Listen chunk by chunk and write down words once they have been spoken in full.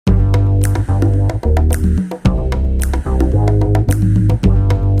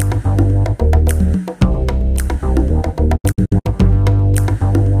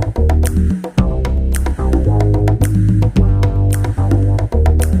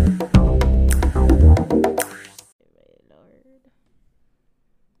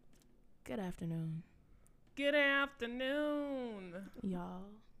afternoon. Good afternoon. Y'all,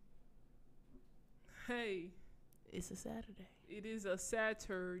 Hey, it's a Saturday. it is a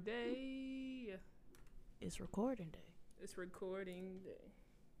Saturday. It's recording day. It's recording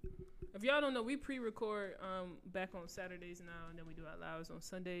day. If y'all don't know, we pre-record back on Saturdays now, and then we do our lives on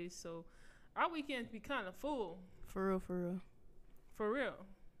Sundays. So our weekends be kind of full, For real, for real. for real.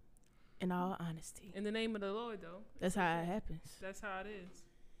 In all honesty. In the name of the Lord, though. That's how it happens. That's how it is.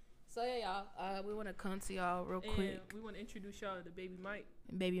 So, yeah, y'all. We want to come to y'all real And quick. we want to introduce y'all to Baby Mike.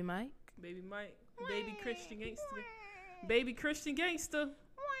 Baby Mike. Baby Mike. Baby Christian Gangster. Baby Christian Gangster.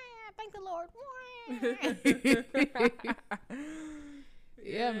 Thank the Lord.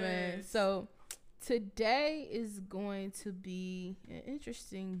 Yeah, man. So today is going to be an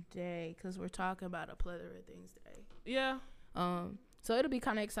interesting day because we're talking about a plethora of things today. Yeah. So it'll be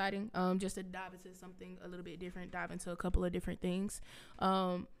kind of exciting. Just to dive into something a little bit different, dive into a couple of different things.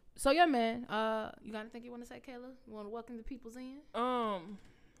 So yeah, man. You got anything you want to say, Kayla? You want to welcome the peoples in?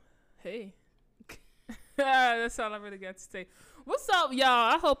 Hey. That's all I really got to say. What's up, y'all?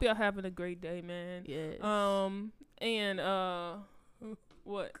 I hope y'all having a great day, man. Yes. And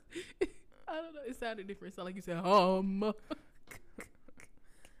what? I don't know. It sounded different. It sounded like you said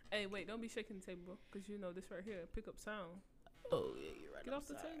Hey, wait! Don't be shaking the table, cause you know this right here pick up sound. Oh yeah, you're right. Get off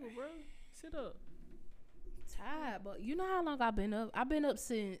the table, bro. Sit up. Tired, but you know how long I've been up? I've been up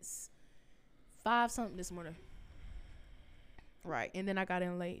since 5 something this morning. Right, and then I got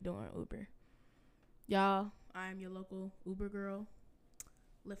in late doing Uber. Y'all, I am your local Uber girl,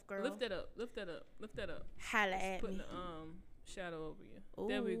 Lyft girl. Lift that up. Lift that up. Lift that up. Holla Just at putting me. the shadow over you.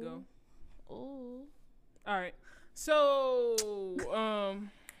 There we go. Oh, All right. So,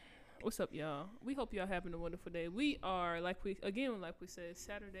 what's up, y'all? We hope y'all having a wonderful day. We are like we said,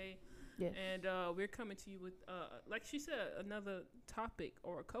 Saturday, yes. and we're coming to you with like she said, another topic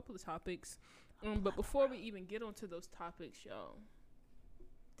or a couple of topics. But before we even get onto those topics, y'all,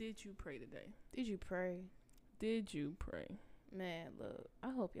 did you pray today? Did you pray? Did you pray? Man, look,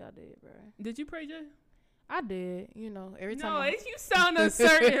 I hope y'all did, bro. Did you pray, Jay? I did. You know, every time. No, you sound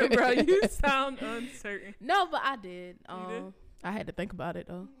uncertain, bro. You sound uncertain. No, but I did. Did? I had to think about it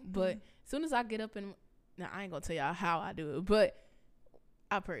though. But as soon as I get up and now I ain't gonna tell y'all how I do it, but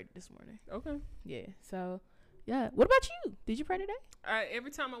I prayed this morning. Okay. Yeah. So yeah. What about you? Did you pray today?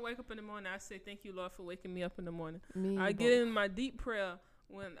 Every time I wake up in the morning, I say, "Thank you, Lord, for waking me up in the morning." Me I both. get in my deep prayer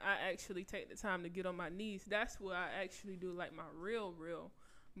when I actually take the time to get on my knees. That's where I actually do like my real.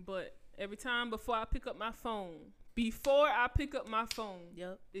 But every time before I pick up my phone, Yep.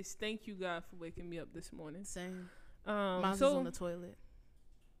 it's thank you, God, for waking me up this morning. Same. Mine's So is on the toilet.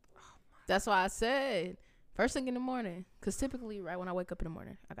 That's why I said first thing in the morning, because typically right when I wake up in the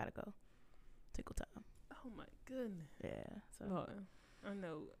morning, I gotta go. Tickle time. oh my goodness. Yeah. So Lord, I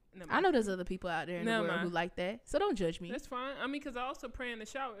know. I know there's other people out there in the Never world who mind. like that. So don't judge me. That's fine. I mean, because I also pray in the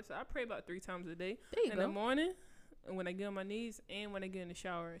shower. So I pray about 3 times a day. There you In go. the morning, and when I get on my knees, and when I get in the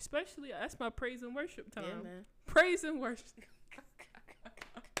shower. Especially, that's my praise and worship time. Yeah, man. Praise and worship.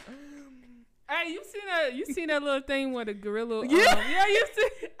 Hey, you seen that little thing where the gorilla? Yeah. Yeah, you see.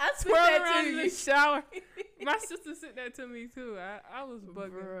 I Twirl around in the shower. My sister sent that to me too. I was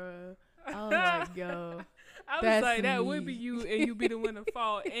bugging. Bruh. Oh my god. I was That's like, that would me. be you, and you be the one to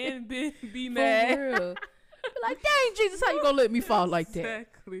fall and be For mad. real. Like, dang, Jesus, how you gonna let me fall like that?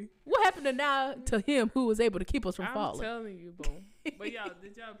 Exactly. What happened to him who was able to keep us from I'm falling? telling you, boom. But y'all,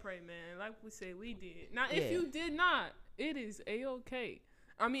 did y'all pray, man? Like we said, we did. Now, if Yeah. you did not, it is a-okay.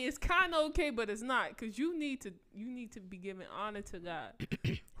 I mean, it's kind of okay, but it's not, because you need to be giving honor to God,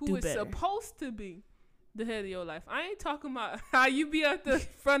 who Do is better. supposed to be the head of your life. I ain't talking about how you be at the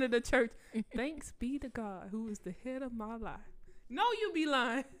front of the church. Thanks be to God, who is the head of my life. No, you be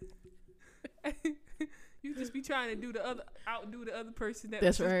lying. You just be trying to outdo the other person that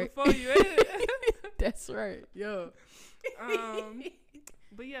That's was just right. before you. Ain't it? That's right. Yo.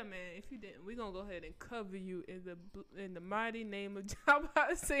 But yeah, man, if you didn't, we're gonna go ahead and cover you in the mighty name of I'm about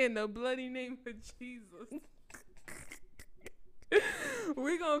to say in the bloody name of Jesus.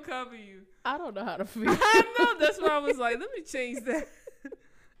 We're gonna cover you. I don't know how to feel. I know, that's why I was like, let me change that.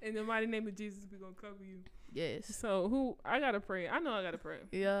 In the mighty name of Jesus, we're gonna cover you. Yes. So I gotta pray. I know I gotta pray.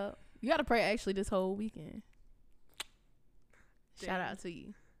 Yeah. You gotta pray actually this whole weekend. Dang. Shout out to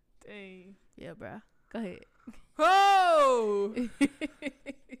you. Dang. Yeah, bruh. Go ahead. Oh, You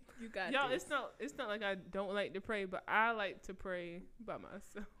got y'all, this. it's not like I don't like to pray, but I like to pray by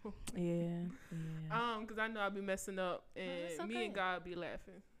myself. Yeah. Cause I know I'll be messing up, and that's me okay. and God be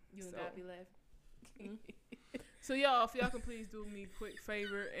laughing. You and So. God be laughing. So y'all, if y'all can please do me a quick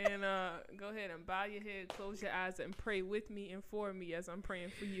favor and go ahead and bow your head, close your eyes, and pray with me and for me as I'm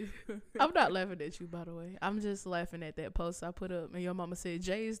praying for you. I'm not laughing at you, by the way. I'm just laughing at that post I put up, and your mama said,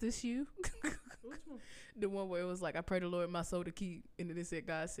 "Jay, is this you?" Which one? The one where it was like, "I pray the Lord my soul to keep," and then it said,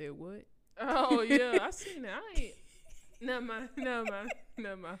 "God said what?" Oh yeah, I seen that. I ain't. Never mind.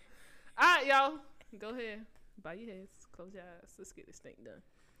 All right, y'all, go ahead, bow your heads, close your eyes. Let's get this thing done.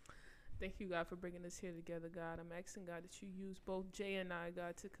 Thank you, God, for bringing us here together, God. I'm asking, God, that you use both Jay and I,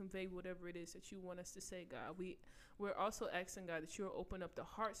 God, to convey whatever it is that you want us to say, God. We're also asking, God, that you'll open up the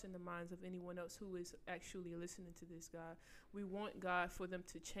hearts and the minds of anyone else who is actually listening to this, God. We want, God, for them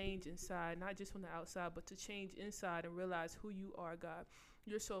to change inside, not just from the outside, but to change inside and realize who you are, God.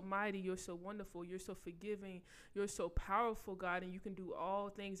 You're so mighty. You're so wonderful. You're so forgiving. You're so powerful, God, and you can do all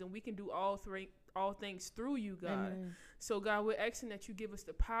things, and we can do all things through you, God. Amen. So, God, we're asking that you give us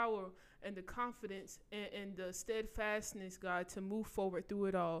the power and the confidence and the steadfastness, God, to move forward through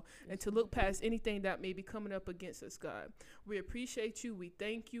it all and to look past anything that may be coming up against us, God. We appreciate you. We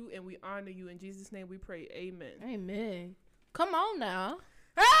thank you, and we honor you. In Jesus' name we pray. Amen. Amen. Come on now.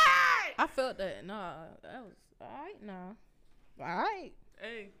 Hey! I felt that. Nah, that was all right now. All right.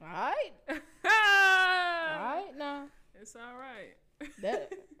 Hey. All right. All right now. It's all right.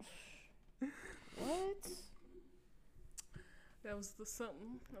 That. What? That was the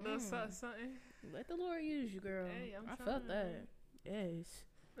something. A little something. Let the Lord use you, girl. Hey, I felt that. Yes.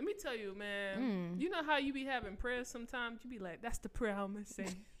 Let me tell you, man. You know how you be having prayers sometimes? You be like, that's the prayer I'm going to say.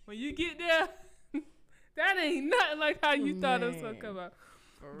 When you get there, that ain't nothing like how you thought it was going to come out.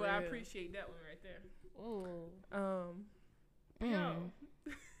 But I appreciate that one right there. Oh. Yo,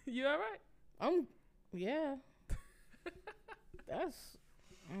 you all right? Yeah. That's.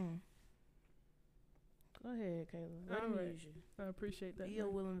 Go ahead, Kayla. Let me use you. I appreciate that. Be a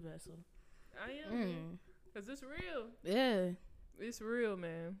willing vessel. I am. Because it's real. Yeah. It's real,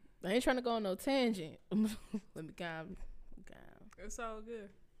 man. I ain't trying to go on no tangent. Let me calm. It's all good.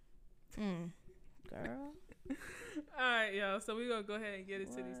 Girl. All right, y'all. So we're going to go ahead and get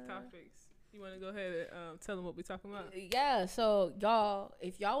into these topics. You want to go ahead and tell them what we're talking about? Yeah. So, y'all,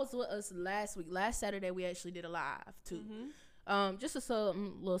 if y'all was with us last Saturday, we actually did a live, too. Just a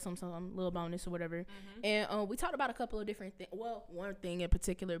little bonus or whatever. And we talked about a couple of different things. Well, one thing in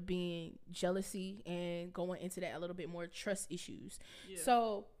particular being jealousy and going into that a little bit more, trust issues. Yeah.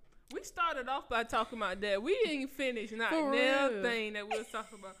 So we started off by talking about that. We didn't finish not nail thing that we was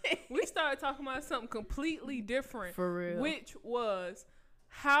talking about. We started talking about something completely different. For real. Which was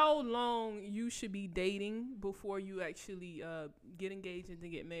how long you should be dating before you actually get engaged and then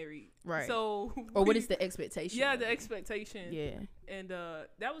get married. Right. So or what is the expectation? Yeah, the expectation. Yeah. And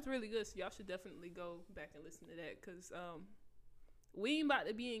that was really good. So y'all should definitely go back and listen to that because we ain't about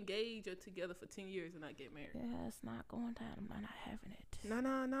to be engaged or together for 10 years and not get married. Yeah, it's not going down. I'm not having it. No.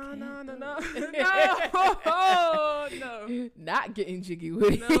 Not getting jiggy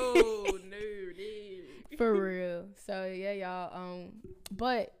with it. No. For real. So yeah, y'all.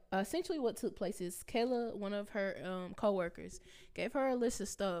 But essentially, what took place is Kayla, one of her coworkers, gave her a list of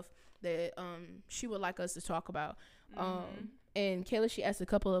stuff that she would like us to talk about. And Kayla, she asked a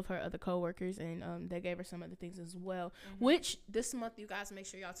couple of her other coworkers, and they gave her some other things as well. Which this month, you guys make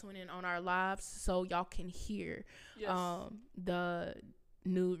sure y'all tune in on our lives so y'all can hear the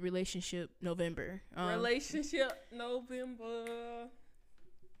new relationship November. Relationship November.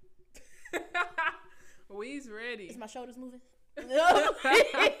 We's ready. Is my shoulders moving?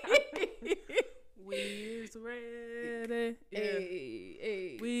 We is ready. Yeah.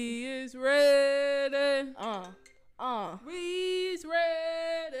 Hey. We is ready. We is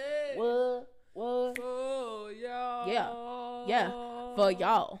ready. What? For y'all. Yeah. For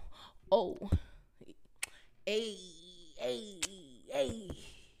y'all. Oh. Hey.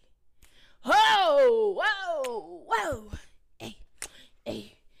 Whoa.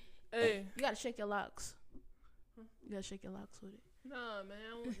 Hey. You gotta shake your locks. You gotta shake your locks with it. Nah, man,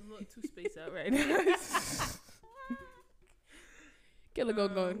 I don't look too spaced out right now. Killer go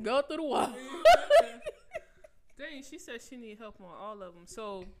through the wall. Dang, she said she need help on all of them. So,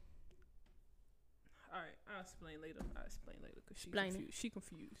 all right, I'll explain later because she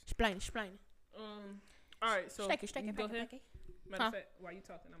confused. Explain. All right, so shake it. Go ahead. Matter of fact, while you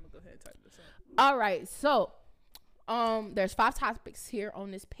talking, I'm gonna go ahead and type this up. All right, so there's 5 topics here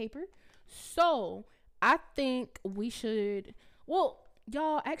on this paper. So I think we should. Well,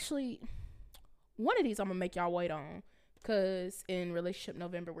 y'all, actually, one of these I'm gonna make y'all wait on, cause in Relationship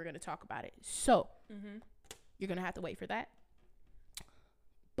November we're gonna talk about it. So you're gonna have to wait for that.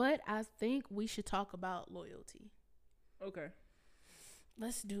 But I think we should talk about loyalty. Okay.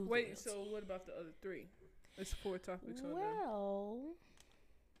 Let's do. Wait. loyalty. So what about the other 3? It's 4 topics on there. Well,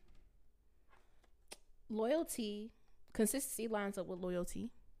 loyalty, consistency lines up with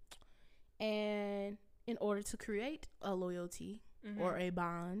loyalty. And in order to create a loyalty or a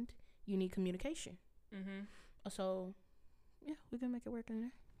bond, you need communication. So, yeah, we can make it work in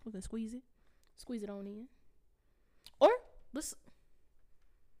there. We can squeeze it on in. Or let's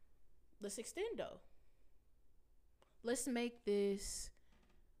extend though. Let's make this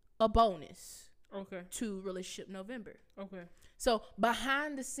a bonus. Okay. To Relationship November. Okay. So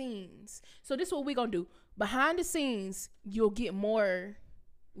behind the scenes. So this is what we're gonna do. Behind the scenes, you'll get more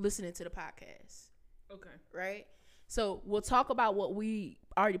listening to the podcast. Okay. Right? So we'll talk about what we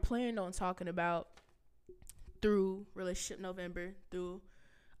already planned on talking about through Relationship November, through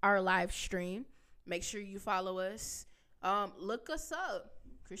our live stream. Make sure you follow us. Look us up,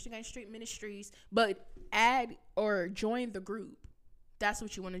 Christian Gang Street Ministries, but add or join the group. That's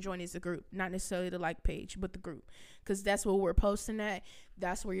what you want to join, is the group, not necessarily the like page, but the group, because that's where we're posting at.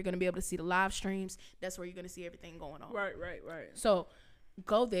 That's where you're going to be able to see the live streams. That's where you're going to see everything going on. Right. So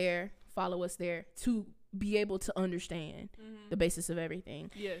go there, follow us there to be able to understand the basis of everything.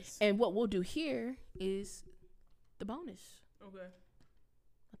 Yes. And what we'll do here is the bonus. Okay.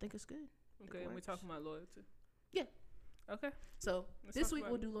 I think it's good. Okay, and we're talking about loyalty. Yeah. Okay. So Let's this talk week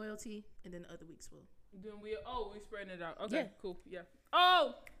about we'll it. do loyalty, and then the other weeks we'll. Then we're spreading it out. Okay, Yeah. cool. Yeah.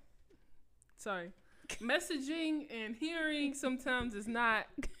 Oh, sorry. Messaging and hearing sometimes is not.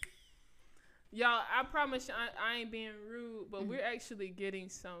 Y'all, I promise you, I ain't being rude, but we're actually getting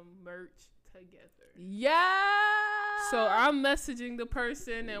some merch together. Yeah. So I'm messaging the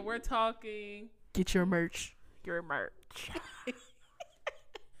person and we're talking. Get your merch.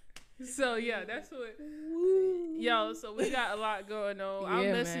 So yeah, that's what. Yo, so we got a lot going on. I'm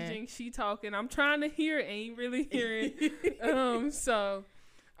Yeah, messaging, man. she talking. I'm trying to hear, ain't really hearing. So.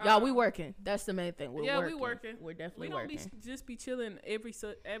 Y'all, we working. That's the main thing. We're Yeah, working. we working. We're definitely We don't working. just be chilling every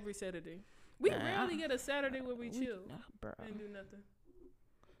Saturday. We Nah, rarely get a Saturday where we chill Bro. and do nothing.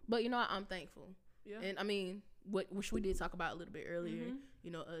 But you know what? I'm thankful. Yeah. And I mean, which we did talk about a little bit earlier. Mhm.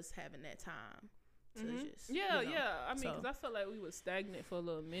 You know, us having that time to just. Yeah, you know, yeah. I mean, so. because I felt like we was stagnant for a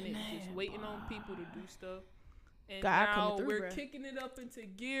little minute, just Man, waiting on people to do stuff. And God now coming through, we're bruh. kicking it up into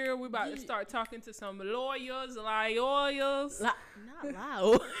gear. We're about to Yeah. start talking to some lawyers, lawyers. Not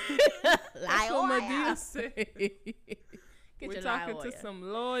loud. That's what Madea said. Get We're your talking Lioya. to some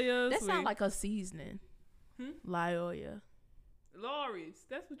lawyers. That sounds like a seasoning. Lioya. Lorries.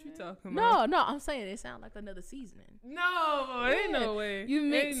 That's what you talking about. No, I'm saying it sounds like another seasoning. No, ain't no way. You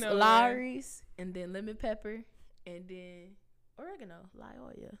mix Ain't no way. Lawry's and then lemon pepper and then oregano.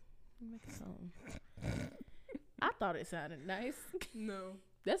 Lioya. Make it something. I thought it sounded nice. No.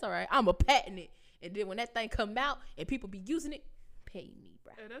 That's all right. I'm a patent it. And then when that thing come out and people be using it, pay me,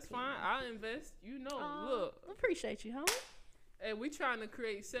 bro. Hey, that's Pay fine. me. I'll invest. You know, look. Appreciate you, homie. Hey, we trying to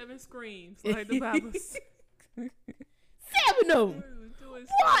create 7 screens like the Bible said. 7 of them. We're doing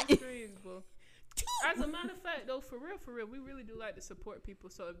What? 7 screens, bro. As a matter of fact, though, for real, we really do like to support people.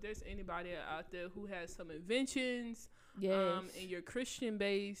 So if there's anybody out there who has some inventions, Yes. and you're Christian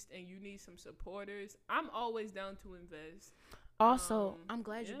based and you need some supporters, I'm always down to invest. Also, I'm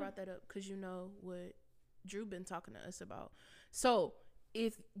glad you yeah. brought that up because you know what Drew been talking to us about. So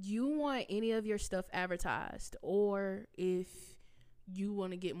if you want any of your stuff advertised or if you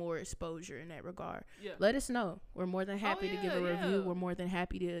want to get more exposure in that regard, Yeah. let us know. We're more than happy to give a review. yeah. We're more than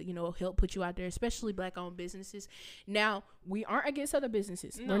happy to, help put you out there, especially Black-owned businesses. Now, we aren't against other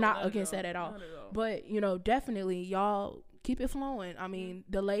businesses. No, We're not at against that at all. Not at all. But, definitely, y'all keep it flowing. I mean,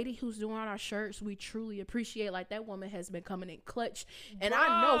 the lady who's doing our shirts, we truly appreciate. Like, that woman has been coming in clutch. And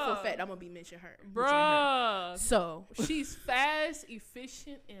I know for a fact I'm going to be mentioning her. Bruh. So, She's fast,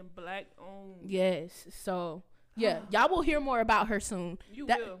 efficient, and Black owned. yes. So, yeah. Y'all will hear more about her soon. You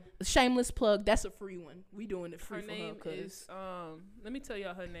That- will. Shameless plug. That's a free one. We doing it free Her for her. name 'Cause is let me tell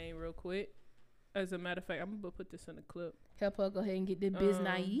y'all her name real quick. As a matter of fact, I'm gonna put this in a clip. help her go ahead and get the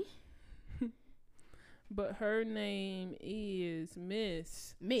business. But her name is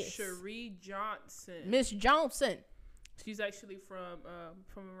Miss Cherie Johnson. Miss Johnson. She's actually from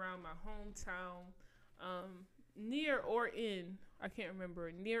around my hometown, near or in, I can't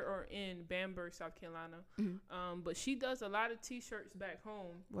remember, near or in Bamberg, South Carolina. But she does a lot of T-shirts back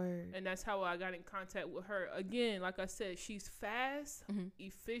home. Word. And that's how I got in contact with her. Again, like I said, she's fast,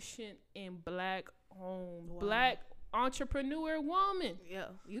 efficient, and Black owned. Wow. Black entrepreneur woman. Yeah,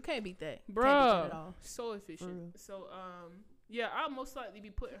 you can't beat that. Can't beat that Bruh. at all. So efficient. So, yeah, I'll most likely be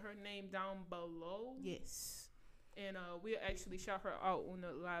putting her name down below. Yes. And we'll actually shout her out on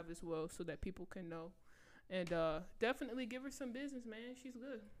the live as well so that people can know. And definitely give her some business, man. She's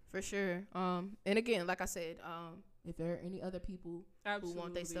good. For sure. And again, like I said, if there are any other people who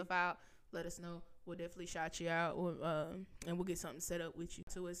want their stuff out, let us know. We'll definitely shout you out, and we'll get something set up with you.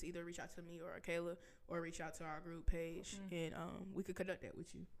 So it's either reach out to me or Kayla, or reach out to our group page, and we could conduct that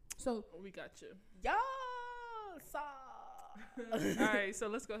with you. So we got you. Yeah. All right, so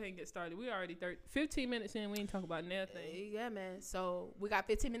let's go ahead and get started. We already 15 minutes in. We ain't talk about nothing. Yeah, man. So we got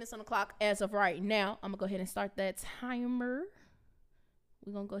 15 minutes on the clock as of right now. I'm gonna go ahead and start that timer.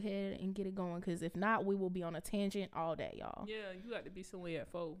 We're gonna go ahead and get it going, because if not, we will be on a tangent all day, y'all. Yeah, you got to be somewhere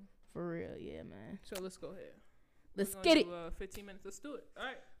at 4. For real, yeah, man. So let's go ahead. Let's get it. 15 minutes. Let's do it.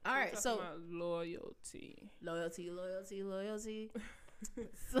 All right. So about loyalty.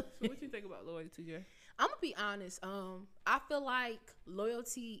 So what you think about loyalty, Jay? I'm gonna be honest. I feel like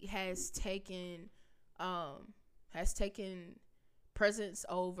loyalty has taken presence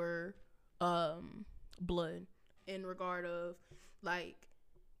over blood, in regard of, like,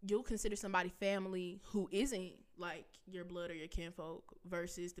 you'll consider somebody family who isn't like your blood or your kinfolk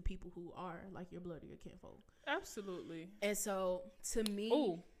versus the people who are like your blood or your kinfolk. Absolutely. And so to me,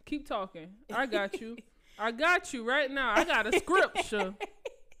 oh, keep talking. I got you. I got you right now. I got a scripture.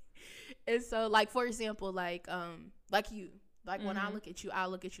 And so, like, for example, like you, like, when I look at you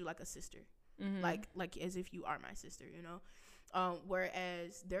like a sister, like as if you are my sister, you know.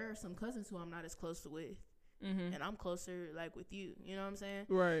 Whereas there are some cousins who I'm not as close with, and I'm closer, like, with you. You know what I'm saying?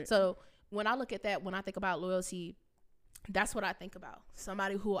 Right. So when I look at that, when I think about loyalty, that's what I think about.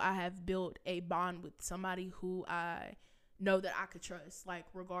 Somebody who I have built a bond with, somebody who I know that I could trust, like,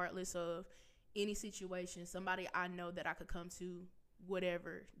 regardless of any situation, somebody I know that I could come to,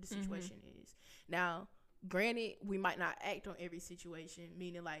 whatever the situation is. Now, granted, we might not act on every situation,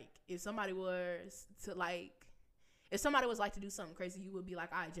 meaning, like, if somebody was like to do something crazy, you would be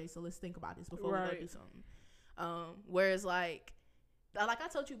like, all right, Jay, so let's think about this before we go do something. Whereas, like I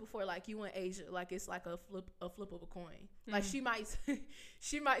told you before, like, you in Asia, like, it's like a flip of a coin. Like, she might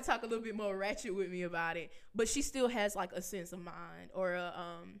talk a little bit more ratchet with me about it, but she still has, like, a sense of mind, or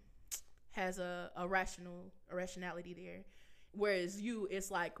has a rationality there. Whereas you, it's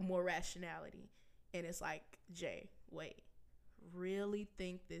like more rationality, and it's like, Jay, wait, really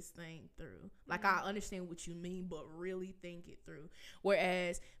think this thing through. Like, I understand what you mean, but really think it through.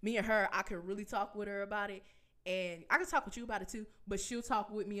 Whereas me and her, I could really talk with her about it, and I can talk with you about it too, but she'll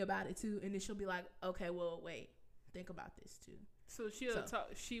talk with me about it too, and then she'll be like, okay, well, wait, think about this too. So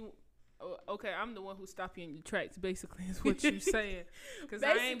okay, I'm the one who stopped you in your tracks, basically, is what you're saying. Because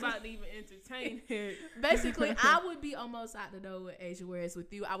I ain't about to even entertain it. Basically, I would be almost out the door with Asia, whereas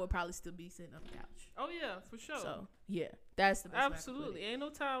with you, I would probably still be sitting on the couch. Oh, yeah, for sure. So, yeah, that's the best absolutely. Ain't no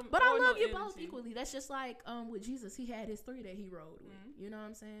time. But I love you both equally. That's just like with Jesus. He had his 3 that he rode with. You know what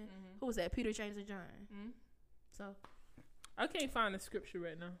I'm saying? Who was that? Peter, James, and John. So, I can't find the scripture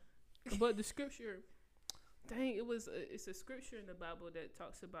right now. But the scripture... Dang, it's a scripture in the Bible that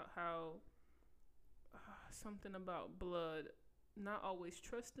talks about how something about blood, not always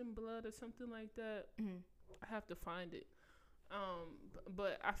trusting blood or something like that. I have to find it.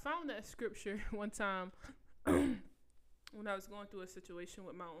 But I found that scripture one time when I was going through a situation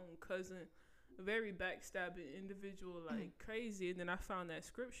with my own cousin, a very backstabbing individual, like crazy. And then I found that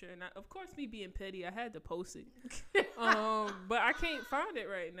scripture, and of course, me being petty, I had to post it. But I can't find it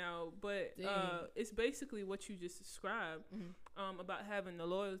right now. But it's basically what you just described about having the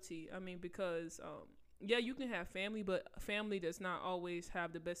loyalty. I mean, because yeah, you can have family, but family does not always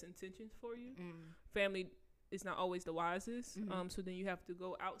have the best intentions for you. Family is not always the wisest. So then you have to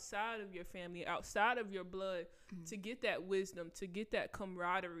go outside of your family, outside of your blood, to get that wisdom, to get that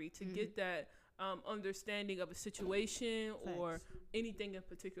camaraderie, to get that understanding of a situation or anything in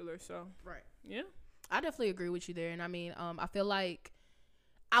particular. So yeah, I definitely agree with you there. And I mean, I feel like,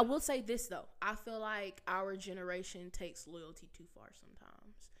 I will say this though, I feel like our generation takes loyalty too far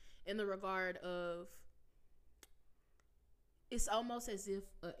sometimes, in the regard of, it's almost as if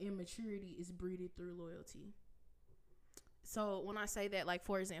immaturity is breeded through loyalty. So when I say that, like,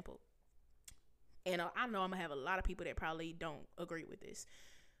 for example, and I know I'm gonna have a lot of people that probably don't agree with this,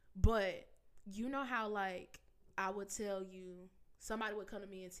 but you know how, like, I would tell you, somebody would come to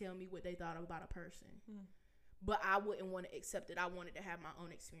me and tell me what they thought about a person, but I wouldn't want to accept it. I wanted to have my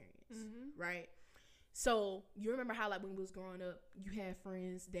own experience, right? So you remember how, like, when we was growing up, you had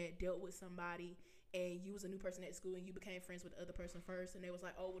friends that dealt with somebody, and you was a new person at school, and you became friends with the other person first, and they was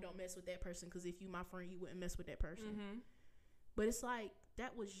like, oh, well, don't mess with that person, because if you my friend, you wouldn't mess with that person. But it's like,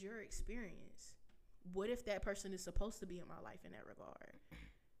 that was your experience. What if that person is supposed to be in my life in that regard?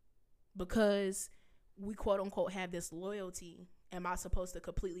 Because we, quote unquote, have this loyalty, am I supposed to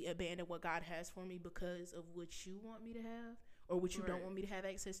completely abandon what God has for me because of what you want me to have, or what you don't want me to have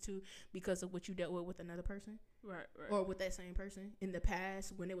access to because of what you dealt with another person? Right. Or with that same person in the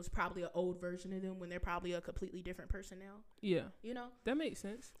past when it was probably an old version of them, when they're probably a completely different person now. Yeah. You know? That makes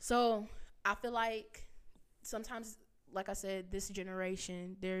sense. So I feel like sometimes, like I said, this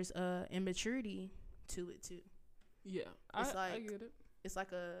generation, there's immaturity to it too. Yeah. I get it. It's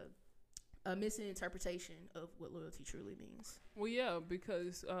like a misinterpretation of what loyalty truly means. Well, yeah,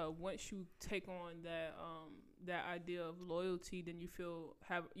 because once you take on that idea of loyalty, then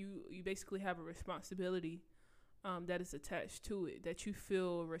you basically have a responsibility that is attached to it, that you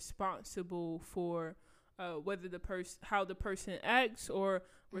feel responsible for whether how the person acts, or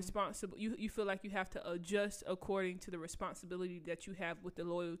responsible. You feel like you have to adjust according to the responsibility that you have with the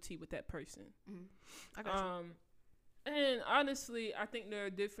loyalty with that person. I got you. And honestly, I think there are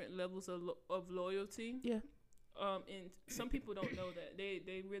different levels of loyalty. Yeah. And some people don't know that.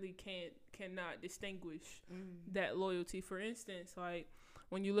 They really cannot distinguish that loyalty. For instance, like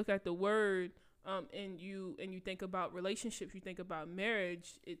when you look at the word, and you think about relationships, you think about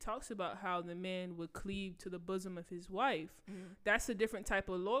marriage, it talks about how the man would cleave to the bosom of his wife. That's a different type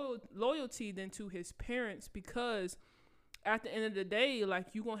of loyalty than to his parents, because at the end of the day, like,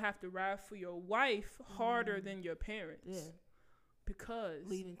 you're going to have to ride for your wife harder than your parents. Yeah. Because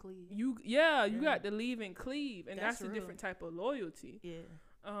leave and cleave. You got to leave and cleave, and that's a different type of loyalty. Yeah.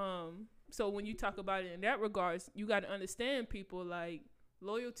 So when you talk about it in that regards, you got to understand, people, like,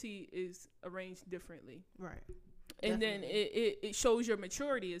 loyalty is arranged differently. Right. And Definitely. then it shows your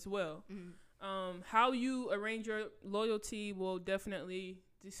maturity as well. How you arrange your loyalty will definitely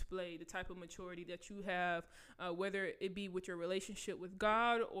display the type of maturity that you have, whether it be with your relationship with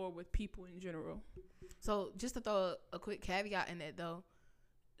God or with people in general. So just to throw a quick caveat in that, though,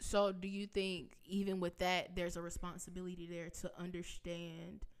 so do you think even with that, there's a responsibility there to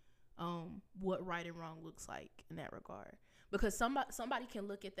understand what right and wrong looks like in that regard? Because somebody can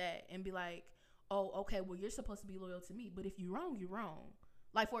look at that and be like, oh, okay, well, you're supposed to be loyal to me, but if you're wrong, you're wrong.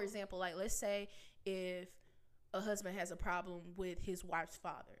 Like, for example, like, let's say if a husband has a problem with his wife's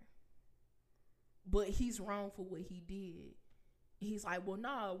father, but he's wrong for what he did. He's like, well,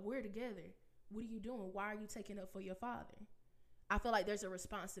 nah, we're together. What are you doing? Why are you taking up for your father? I feel like there's a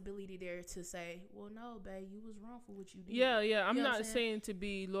responsibility there to say, well, no, babe, you was wrong for what you did. Yeah. I'm not saying to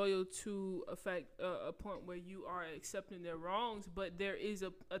be loyal to a point where you are accepting their wrongs, but there is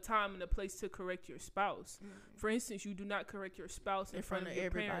a time and a place to correct your spouse. For instance, you do not correct your spouse in front of your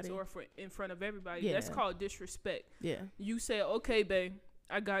parents or in front of everybody. Yeah. That's called disrespect. Yeah. You say, okay, babe,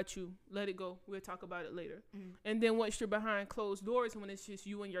 I got you. Let it go. We'll talk about it later. And then once you're behind closed doors, when it's just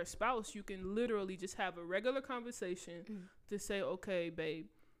you and your spouse, you can literally just have a regular conversation to say, okay, babe,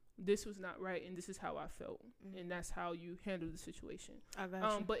 this was not right, and this is how I felt. And that's how you handle the situation. I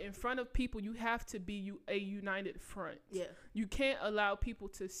got you. But in front of people, you have to be a united front. Yeah. You can't allow people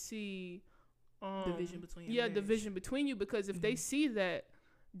to see division between you. Division between you, because if they see that,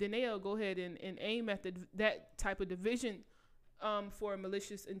 then they'll go ahead and aim at that type of division for a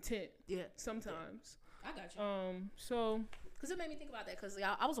malicious intent. Yeah. Sometimes. Yeah. I got you. So. Because it made me think about that, because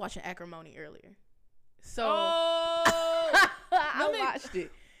I was watching Acrimony earlier. So. I watched it.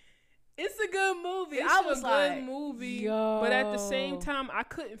 It's a good movie. It's a good movie. But at the same time, I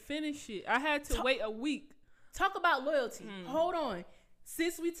couldn't finish it. I had to wait a week. Talk about loyalty. Hold on.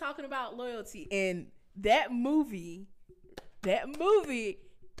 Since we talking about loyalty, and that movie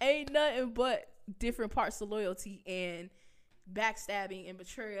ain't nothing but different parts of loyalty and backstabbing and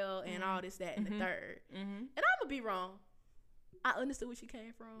betrayal and all this, that, and the third. And I'm gonna be wrong. I understood where she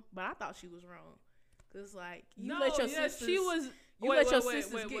came from, but I thought she was wrong. Cause like you let your sisters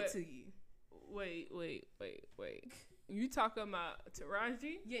get to you. Wait. You talking about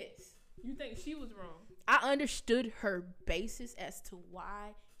Taraji? Yes. You think she was wrong? I understood her basis as to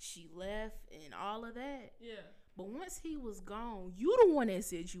why she left and all of that. Yeah. But once he was gone, you the one that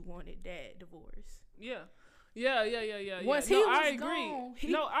said you wanted that divorce. Yeah. Once he was gone,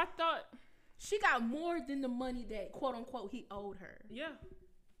 I thought she got more than the money that quote unquote he owed her. Yeah.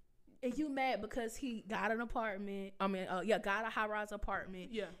 And you mad because he got an apartment. Got a high-rise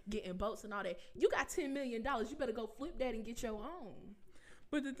apartment. Yeah. Getting boats and all that. You got $10 million. You better go flip that and get your own.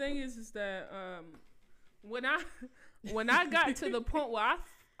 But the thing is that when I got to the point where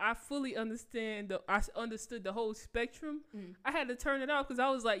I fully understood the whole spectrum, I had to turn it off because I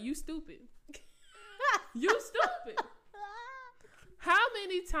was like, you stupid. You stupid. How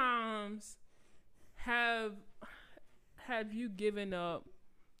many times have you given up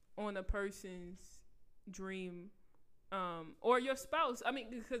on a person's dream or your spouse. I mean,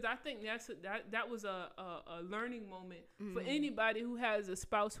 because I think that was a learning moment for anybody who has a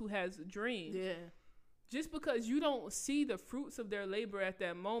spouse who has a dream. Yeah. Just because you don't see the fruits of their labor at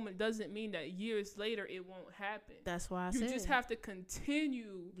that moment doesn't mean that years later it won't happen. That's why I you said. just have to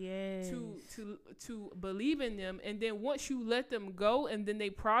continue to believe in them, and then once you let them go and then they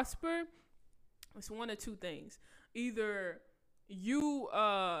prosper, it's one of two things. Either you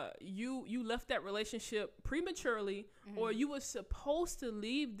left that relationship prematurely, or you were supposed to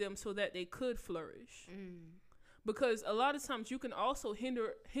leave them so that they could flourish. Because a lot of times you can also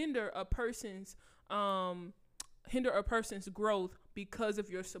hinder a person's growth because of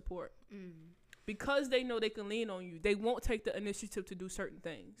your support. Because they know they can lean on you, they won't take the initiative to do certain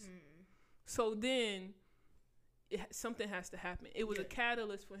things. So then something has to happen. It was a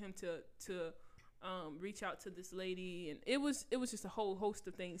catalyst for him to reach out to this lady, and it was just a whole host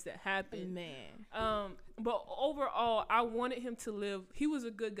of things that happened. Man. But overall, I wanted him to live. He was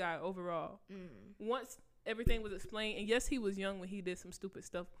a good guy overall. Once everything was explained, and yes, he was young when he did some stupid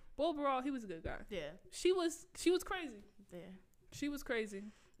stuff, but overall, he was a good guy. Yeah. She was crazy. Yeah. She was crazy.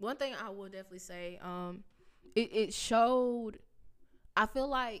 One thing I will definitely say, it showed. I feel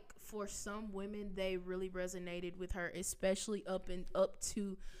like for some women, they really resonated with her, especially up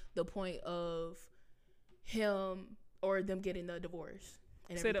to the point of him or them getting the divorce.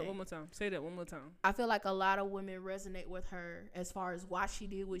 Say that one more time. I feel like a lot of women resonate with her as far as why she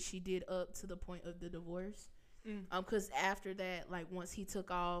did what she did up to the point of the divorce. Because after that, like once he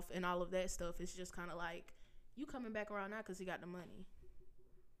took off and all of that stuff, it's just kind of like you coming back around now because he got the money.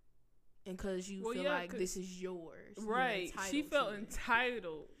 And because you feel like this is yours. Right. She felt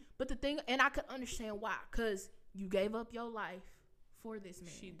entitled. But the thing, and I could understand why. Because you gave up your life for this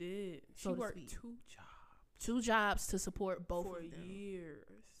man. She did. She So worked 2 jobs. 2 jobs to support both for of them. years.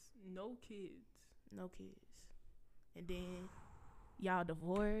 No kids. No kids. And then y'all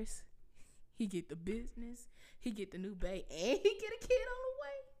divorce. He get the business. He get the new baby. And he get a kid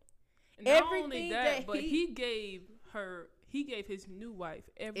on the way. Not only that, but he gave his new wife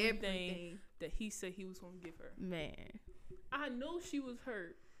everything that he said he was going to give her. Man. I know she was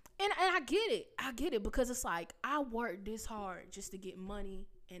hurt. And I get it. I get it because it's like I worked this hard just to get money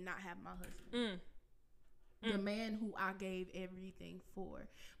and not have my husband. The man who I gave everything for.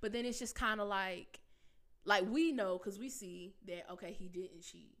 But then it's just kind of like we know because we see that, okay, he didn't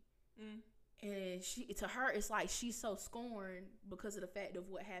cheat. And to her, it's like she's so scorned because of the fact of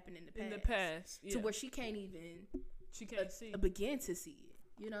what happened in the past. Yeah. To where she can't even see. Begin to see it.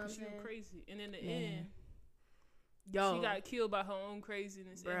 You know what I'm saying? She was crazy. And in the end, Yo, she got killed by her own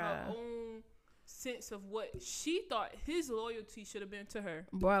craziness and her own sense of what she thought his loyalty should have been to her.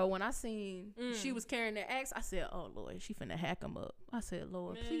 Bro, when I seen she was carrying the axe, I said, oh, Lord, she finna hack him up. I said,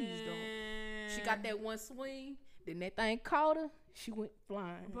 Lord, please don't. She got that one swing, then that thing caught her. She went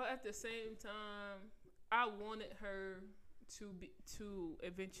flying. But at the same time, I wanted her to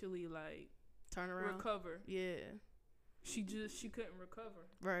eventually, like, turn around, recover. Yeah. She couldn't recover.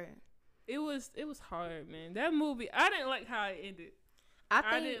 Right. It was hard, man. That movie, I didn't like how it ended.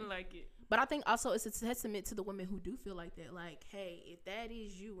 I didn't like it. But I think also it's a testament to the women who do feel like that. Like, hey, if that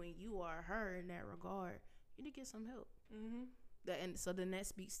is you and you are her in that regard, you need to get some help. And so then that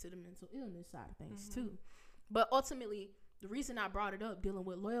speaks to the mental illness side of things too. But ultimately, the reason I brought it up dealing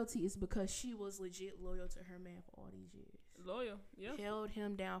with loyalty is because she was legit loyal to her man for all these years. Loyal, yeah. Held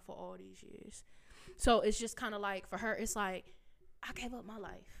him down for all these years. So it's just kind of like, for her, it's like, I gave up my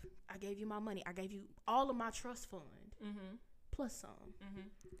life. I gave you my money. I gave you all of my trust fund. Plus some.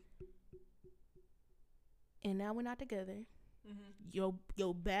 And now we're not together. Your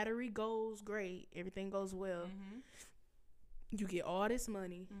battery goes great. Everything goes well. You get all this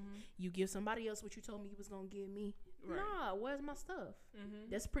money. You give somebody else what you told me you was going to give me. Right. Nah, where's my stuff?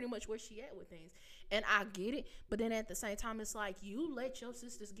 That's pretty much where she at with things. And I get it. But then at the same time, it's like you let your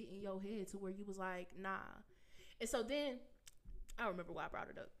sisters get in your head to where you was like, nah. And so then, I remember why I brought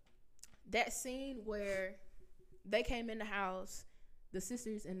it up. That scene where they came in the house, the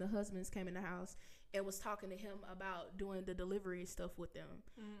sisters and the husbands came in the house and was talking to him about doing the delivery stuff with them.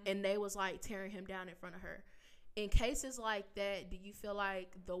 And they was like tearing him down in front of her. In cases like that, do you feel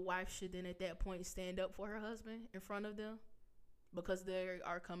like the wife should then at that point stand up for her husband in front of them because they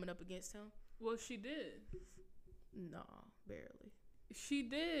are coming up against him? Well, she did. No, barely. She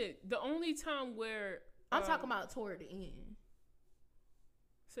did. The only time where... I'm talking about toward the end.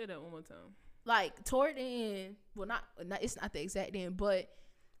 Say that one more time. Like, toward the end, well, not it's not the exact end, but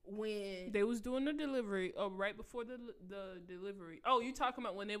when... They was doing the delivery, right before the delivery. Oh, you talking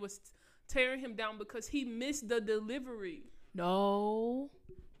about when they was... tearing him down because he missed the delivery. No.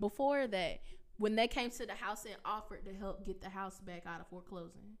 Before that, when they came to the house and offered to help get the house back out of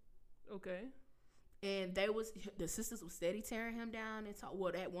foreclosing. Okay. And the sisters was steady tearing him down and talk.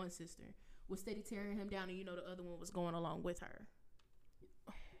 Well, that one sister was steady tearing him down, and the other one was going along with her.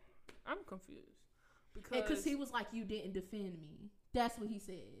 I'm confused because he was like, "You didn't defend me." That's what he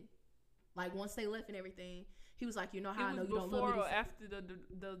said. Like once they left and everything, he was like, "You know how I know you don't love me." Before or after the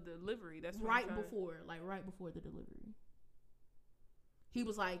delivery? That's what right before the delivery. He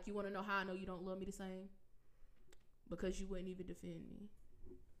was like, "You want to know how I know you don't love me the same? Because you wouldn't even defend me."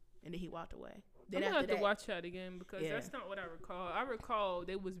 And then he walked away. Then I'm gonna have to watch that again because that's not what I recall. I recall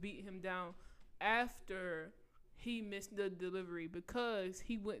they was beating him down after he missed the delivery because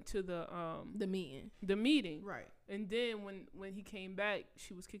he went to the meeting. Right. And then when he came back,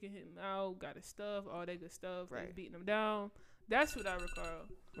 she was kicking him out, got his stuff, all that good stuff. Right. They was beating him down. That's what I recall.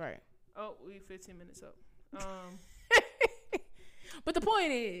 Right. Oh, we 15 minutes up. But the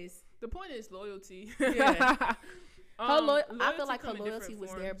point is loyalty. Yeah. I feel like her loyalty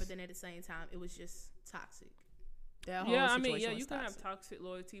was there, but then at the same time, it was just toxic. You can have toxic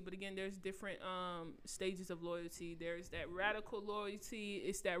loyalty, but again, there's different stages of loyalty. There's that radical loyalty.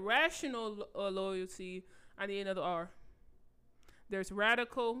 It's that rational loyalty. I need another R. There's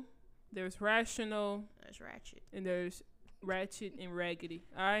radical. There's rational. There's ratchet. And there's ratchet and raggedy.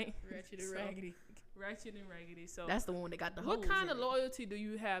 All right. Ratchet and raggedy. Ratchet and raggedy. So that's the one that got the. What kind of loyalty do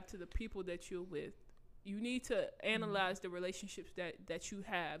you have to the people that you're with? You need to analyze the relationships that you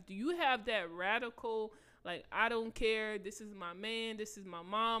have. Do you have that radical, like, I don't care, this is my man, this is my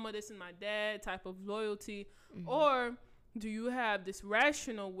mama, this is my dad type of loyalty? Mm-hmm. Or do you have this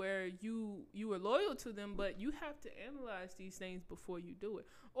rational where you are loyal to them, but you have to analyze these things before you do it?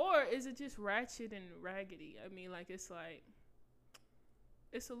 Or is it just ratchet and raggedy? I mean, like, it's a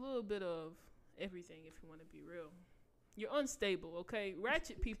little bit of everything if you want to be real. You're unstable, okay?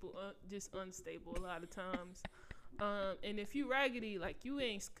 Ratchet people are just unstable a lot of times. And if you raggedy, like, you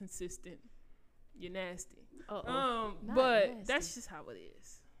ain't consistent, you're nasty. But nasty. That's just how it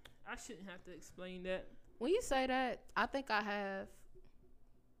is. I shouldn't have to explain that. When you say that, I think I have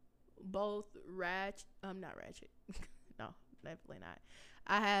both not ratchet. No, definitely not.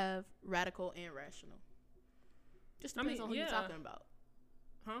 I have radical and rational. Just depends on who you're talking about.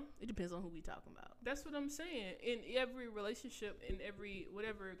 Huh? It depends on who we talking about. That's what I'm saying. In every relationship, in every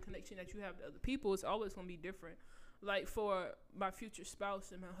whatever connection that you have to other people, it's always going to be different. Like for my future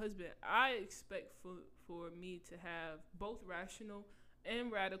spouse and my husband, I expect for me to have both rational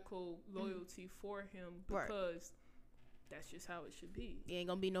and radical loyalty for him because that's just how it should be. You ain't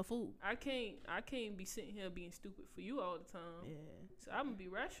gonna be no fool. I can't be sitting here being stupid for you all the time. Yeah. So I'm gonna be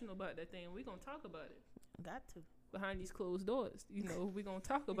rational about that thing. We're gonna talk about it. Got to. Behind these closed doors, we're gonna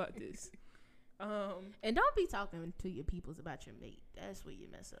talk about this. And don't be talking to your peoples about your mate. That's where you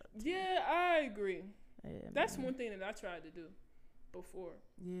mess up. Yeah, I agree. Yeah, that's one thing that I tried to do before.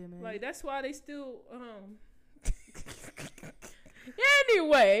 Yeah, man. Like that's why they still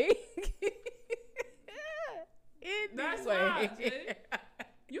Anyway. That's why, Jay.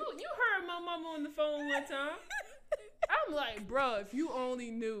 You heard my mama on the phone one time. I'm like, bruh, if you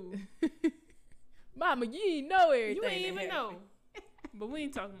only knew. Mama, you ain't know everything. You ain't even know. But we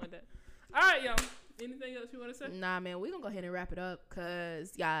ain't talking about that. All right, y'all. Anything else you want to say? Nah, man. We're going to go ahead and wrap it up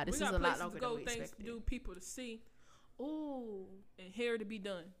because, this is a lot longer than we expected. Things to do, people to see. Ooh. And hair to be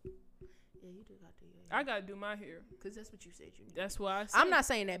done. Yeah, you do got to do your hair. I got to do my hair. Because that's what you said you need. That's why I said. I'm not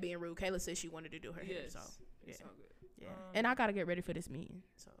saying that being rude. Kayla said she wanted to do her hair. So, yeah. It's all good. Yeah. And I got to get ready for this meeting.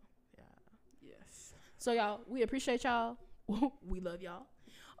 So, yeah. Yes. So, y'all, we appreciate y'all. We love y'all.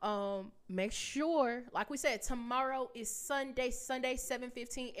 Make sure, like we said, tomorrow is Sunday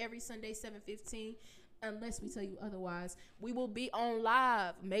 7:15, every Sunday 7:15, unless we tell you otherwise. We will be on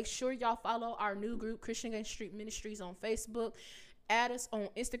live. Make sure y'all follow our new group, Christian Gang Street Ministries, on Facebook. Add us on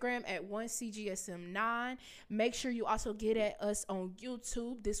Instagram at 1CGSM9. Make sure you also get at us on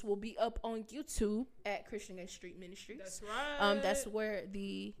YouTube. This will be up on YouTube at Christian Gang Street Ministries. That's right. That's where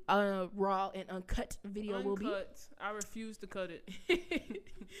the raw and uncut video will be. I refuse to cut it.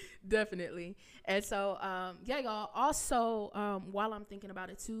 Definitely. And so, y'all. Also, while I'm thinking about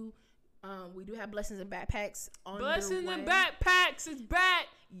it too, we do have Blessings and Backpacks on Blessings and Backpacks is back.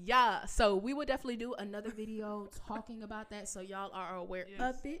 Yeah, so we will definitely do another video talking about that, so y'all are aware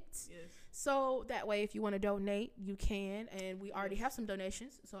of it. Yes. So that way, if you want to donate, you can, and we already have some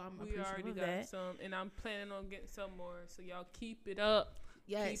donations, so I'm appreciative of that. We already got some, and I'm planning on getting some more. So y'all keep it up,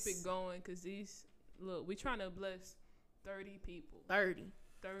 keep it going, cause we're trying to bless 30 people. 30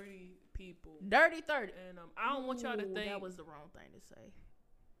 people. Dirty 30. And I don't want y'all to think that was the wrong thing to say.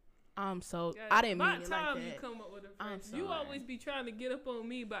 I didn't mean it like time that. you come up with a I'm phrase. You sorry. always be trying to get up on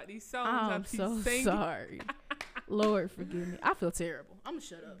me about these songs. I'm so sorry. Lord forgive me. I feel terrible. I'm gonna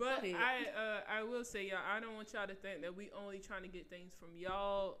shut up. But Go ahead. I will say, y'all, I don't want y'all to think that we only trying to get things from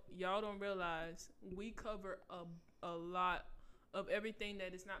y'all. Y'all don't realize we cover a lot of everything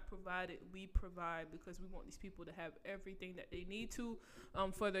that is not provided. We provide because we want these people to have everything that they need to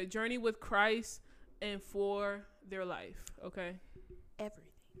for their journey with Christ and for their life. Okay,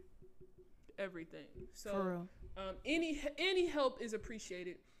 everything. So For real. any help is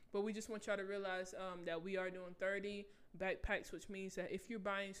appreciated. But we just want y'all to realize that we are doing 30 backpacks, which means that if you're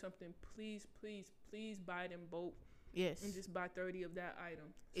buying something, please buy it in bulk. Yes. And just buy 30 of that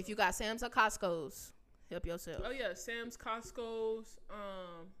item. If you got Sam's or Costco's, help yourself. Oh yeah, Sam's, Costco's,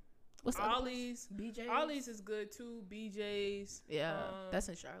 What's the other Ollie's. place? BJ's. Ollie's is good too. BJ's. Yeah, that's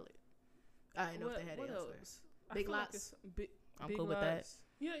in Charlotte. I didn't know if they had it elsewhere. Big feel like Lots. it's big cool with that. Lots.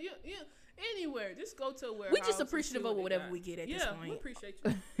 Yeah. Anywhere, just go to a warehouse. We just and appreciative see of what they whatever got. we get at this Yeah, point. we appreciate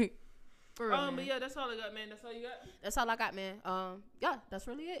you. For real, man. But yeah, that's all I got, man. That's all you got. That's all I got, man. Yeah, that's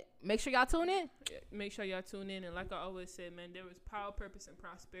really it. Make sure y'all tune in. Yeah, make sure y'all tune in, and like I always said, man, there is power, purpose, and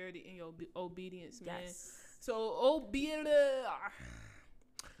prosperity in your obedience, man. Yes. So be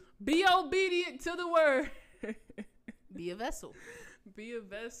obedient to the word. Be a vessel. Be a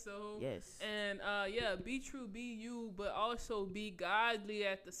vessel. Yes. And be true, be you, but also be godly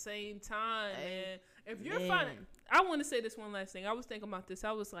at the same time. And if you're finding, I want to say this one last thing. I was thinking about this.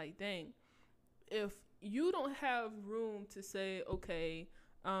 I was like, dang, if you don't have room to say, okay,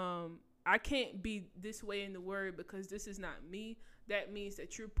 I can't be this way in the word because this is not me, that means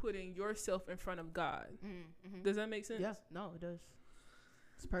that you're putting yourself in front of God. Mm-hmm. Does that make sense? Yeah. No, it does.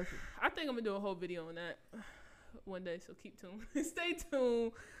 It's perfect. I think I'm gonna do a whole video on that one day, so keep tuned. Stay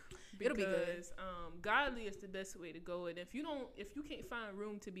tuned. It'll be good. Godly is the best way to go, and if you can't find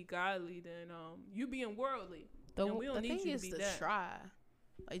room to be godly, then you being worldly. And we don't need thing you is to be to that. try.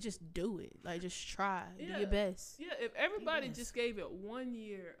 Like, just do it. Like, just try. Yeah. Do your best. Yeah, if everybody Yes. just gave it 1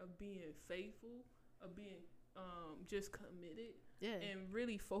 year of being faithful, of being just committed, Yeah. and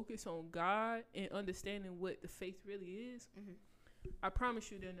really focus on God and understanding what the faith really is, Mhm. I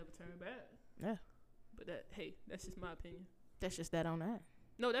promise you they'll never turn back. Yeah. But that's just my opinion. That's just that on that.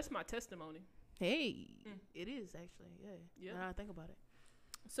 No, that's my testimony. Hey, Mm. it is actually. Yeah. Yeah. Now I think about it.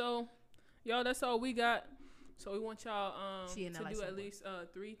 So, y'all, that's all we got. So we want y'all She to and do I like at someone. least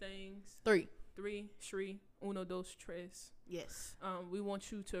 3 things. 3. 3, Shri, uno, dos, tres. Yes. We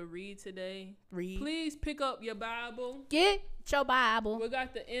want you to read today. Read. Please pick up your Bible. Get your Bible. We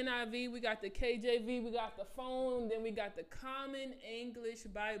got the NIV, we got the KJV, we got the phone, then we got the Common English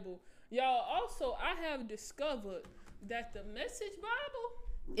Bible. Y'all, also, I have discovered that the Message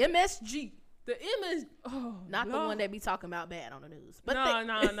Bible, MSG. the MS, Not the Lord. one that be talking about bad on the news. But Nah.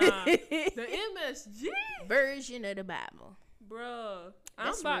 The MSG, version of the Bible. bruh.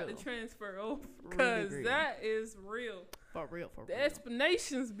 That's I'm about real. to transfer over Really because real. that is real. For real. The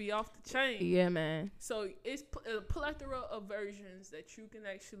explanations be off the chain. Yeah, man. So it's a plethora of versions that you can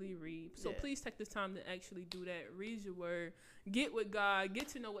actually read. So Yeah. please take this time to actually do that. Read your word. Get with God. Get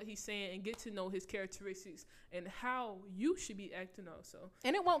to know what he's saying and get to know his characteristics and how you should be acting also.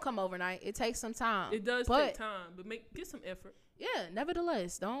 And it won't come overnight. It takes some time. It does but take time, but get some effort. Yeah,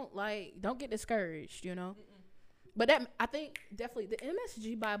 nevertheless, don't get discouraged, you know. But I think definitely the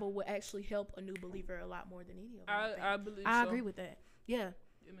MSG Bible would actually help a new believer a lot more than any of them. I believe I so. agree with that. Yeah,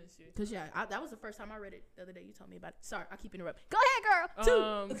 MSG. because that was the first time I read it the other day. You told me about it. Sorry, I keep interrupting. Go ahead,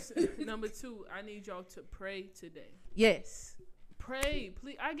 girl. 2. Number 2, I need y'all to pray today. Yes. Pray,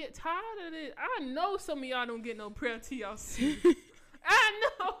 please. I get tired of it. I know some of y'all don't get no prayer till y'all see. I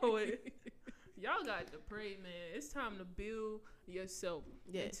know it. Y'all got to pray, man. It's time to build yourself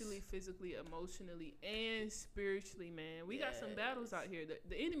mentally, physically, emotionally, and spiritually, man. We got some battles out here.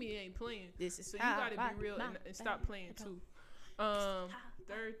 The enemy ain't playing. This is so you got to be real and stop playing too.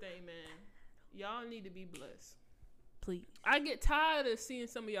 Third thing, man. Y'all need to be blessed. Please. I get tired of seeing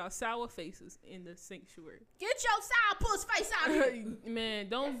some of y'all sour faces in the sanctuary. Get your sour puss face out here. Man,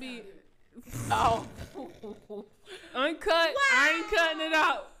 don't be Oh. uncut. I ain't cutting it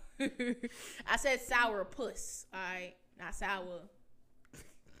out. I said sour puss. All right, not sour.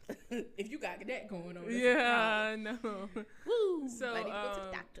 If you got that going on. Yeah, I know. Woo. So, Might need to go to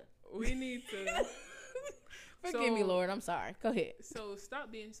the doctor. We need to. Forgive me, Lord. I'm sorry. Go ahead. So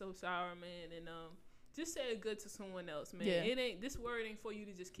stop being so sour, man, and just say it good to someone else, man. Yeah. This word ain't for you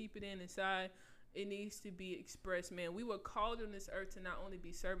to just keep it inside. It needs to be expressed, man. We were called on this earth to not only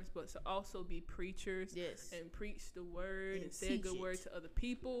be servants, but to also be preachers. Yes. And preach the word and say a teach good word it. to other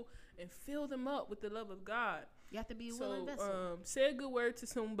people and fill them up with the love of God. You have to be a willing vessel. Say a good word to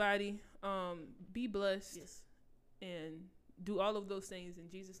somebody. Be blessed. Yes. And do all of those things in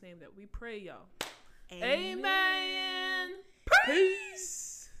Jesus' name that we pray, y'all. Amen. Amen. Peace.